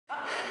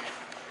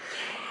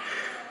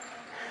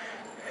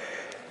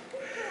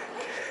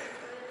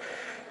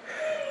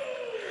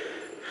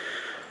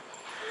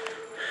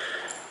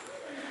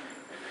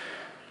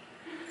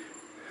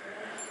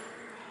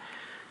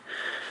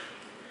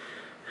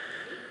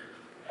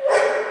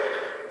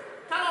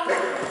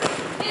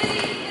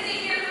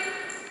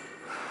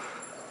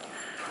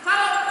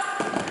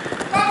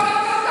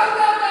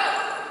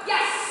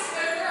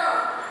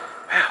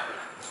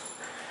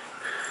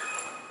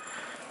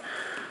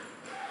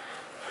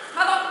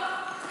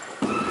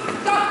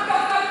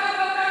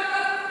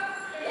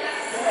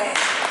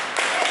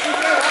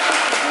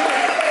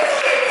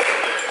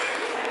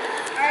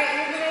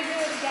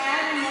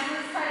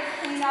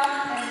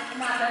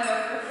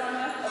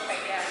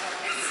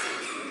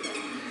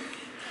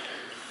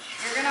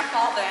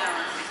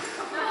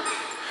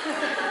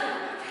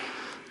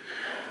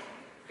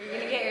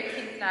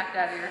knocked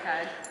out of your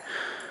head.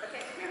 Okay,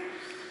 come here.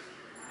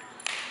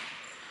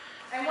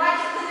 And watch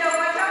out for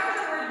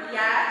the word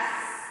yes.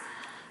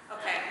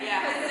 Okay,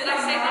 yeah. Did I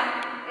say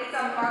that? It's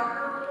a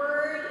marker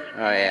word.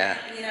 Oh, yeah.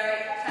 You know,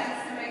 it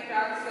tends to make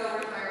dogs go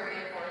with my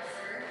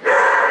reinforcer.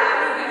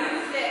 Yeah, we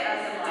used it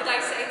as a marker. Did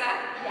I say that?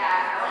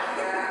 Yeah.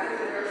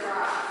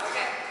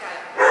 Okay, got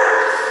it.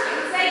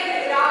 And say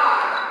good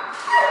dog.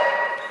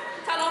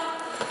 Tunnel.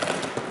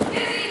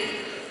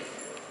 Izzy.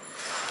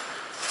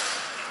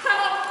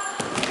 Tunnel.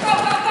 Go,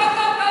 go, go,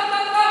 go, go,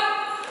 go, go.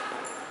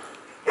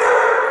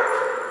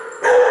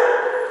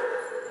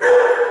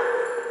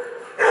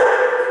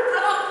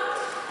 Tunnel.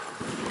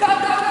 Go,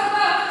 go, go,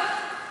 go.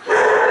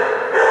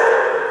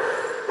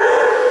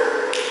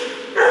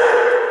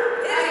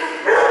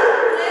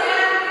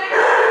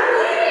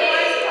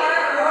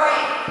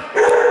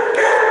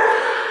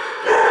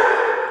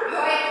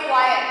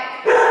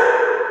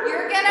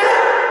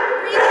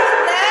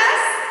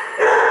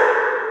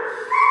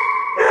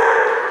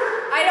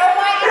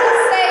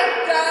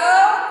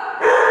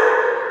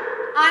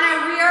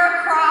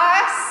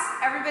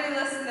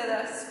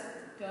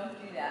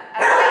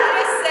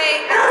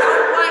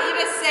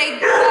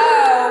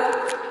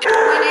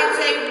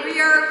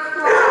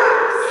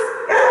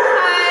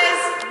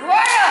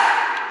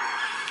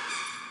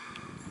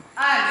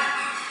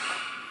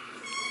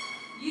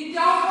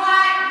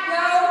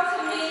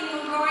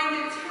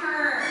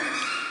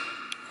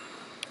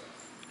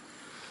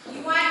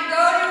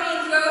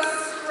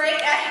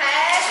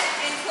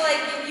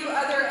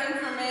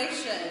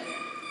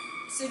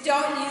 So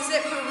don't use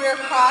it for rear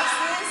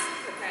crosses.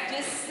 Okay.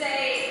 Just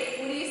say,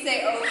 what do you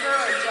say, over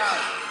or jump?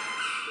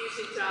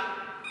 Usually jump.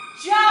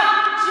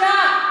 Jump,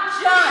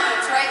 jump, jump.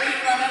 It's right in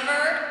front of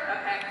her.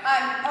 Okay.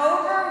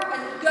 Over,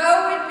 and go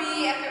would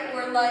be if it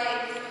were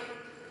like,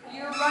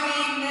 you're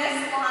running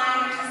this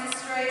line, which is a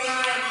straight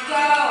line.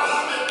 Go,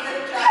 take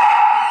the jump.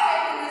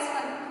 Taking this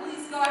one,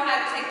 please go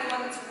ahead, take the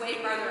one that's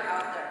way farther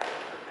out there.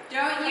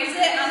 Don't use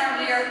it on a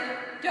rear,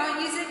 don't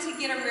use it to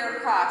get a rear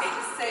cross.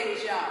 Just say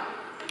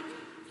jump.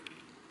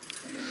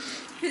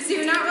 Because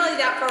you're not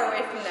really that far away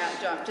from that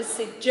jump. Just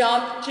say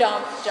jump,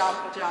 jump,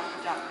 jump, jump,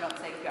 jump. Don't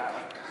say go.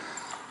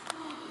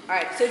 All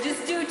right, so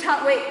just do,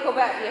 wait, go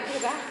back. You have to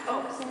go back. Oh,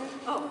 sorry.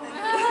 Oh.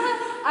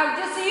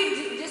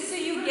 just so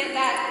you get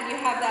that, you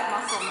have that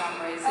muscle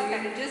memory. So you're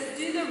going to just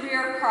do the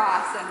rear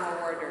cross in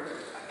order.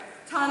 Okay.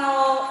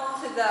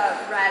 Tunnel to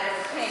the red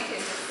and pink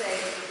and just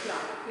say jump.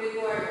 Good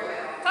boy,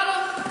 Royal.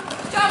 Tunnel,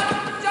 jump,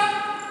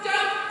 jump,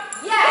 jump.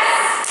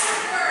 Yes!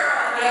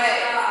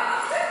 Good.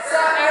 So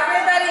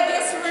everybody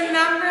just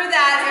remember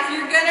that if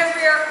you're going to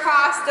rear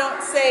cross, don't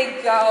say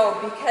go,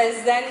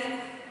 because then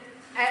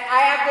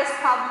I have this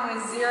problem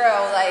with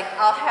zero. Like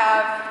I'll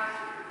have,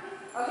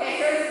 okay,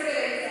 here's a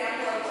good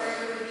example of where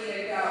you would need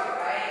to go,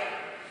 right?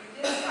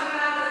 You just come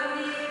out of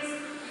the leaves,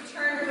 you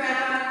turn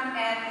around,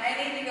 and I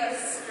need to go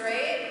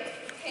straight,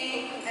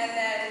 pink, and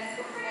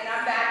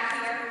I'm back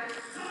here.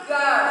 Go.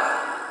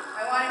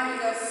 I want him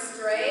to go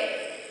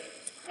straight,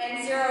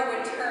 and zero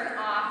would turn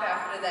off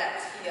after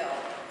that teal.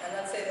 And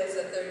let's say there's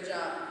a third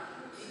jump.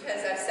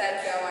 Because I've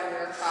said go on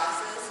rear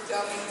crosses, go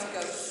means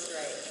go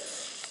straight.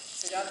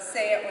 So don't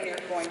say it when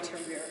you're going to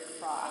rear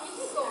cross.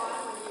 You can go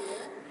on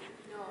rear.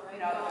 No, right?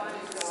 No,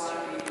 just go on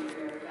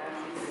rear.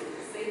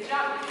 Say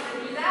jump. If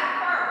you're that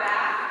far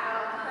back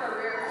for a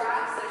rear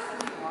cross, there's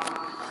something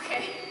wrong.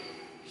 Okay.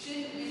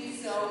 Shouldn't be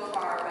so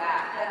far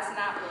back. That's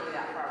not really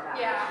that far back.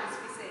 Yeah. Just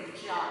be saying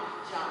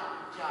jump,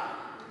 jump, jump.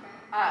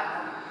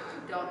 Okay.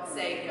 Don't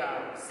say go.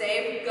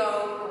 Say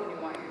go when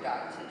you want your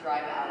dog to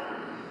drive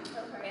out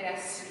in a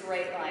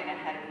straight line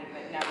ahead of you,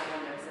 but never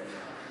when there's